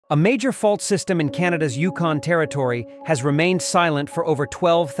A major fault system in Canada's Yukon territory has remained silent for over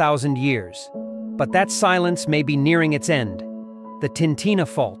 12,000 years. But that silence may be nearing its end. The Tintina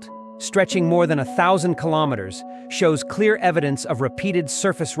Fault, stretching more than 1,000 kilometers, shows clear evidence of repeated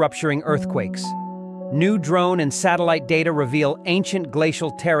surface-rupturing earthquakes. New drone and satellite data reveal ancient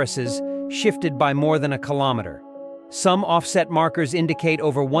glacial terraces shifted by more than a kilometer. Some offset markers indicate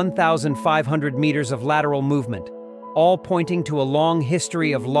over 1,500 meters of lateral movement, all pointing to a long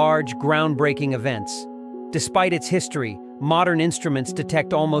history of large, groundbreaking events. Despite its history, modern instruments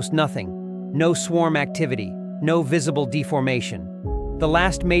detect almost nothing. No swarm activity, no visible deformation. The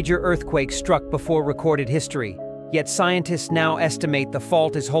last major earthquake struck before recorded history, yet scientists now estimate the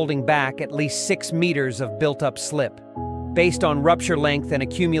fault is holding back at least 6 meters of built-up slip. Based on rupture length and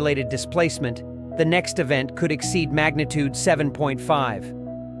accumulated displacement, the next event could exceed magnitude 7.5.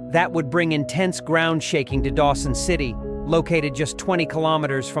 That would bring intense ground shaking to Dawson City, located just 20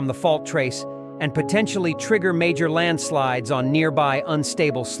 kilometers from the fault trace, and potentially trigger major landslides on nearby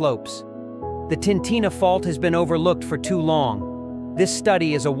unstable slopes. The Tintina Fault has been overlooked for too long. This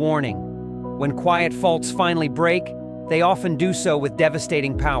study is a warning. When quiet faults finally break, they often do so with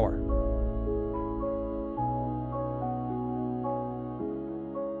devastating power.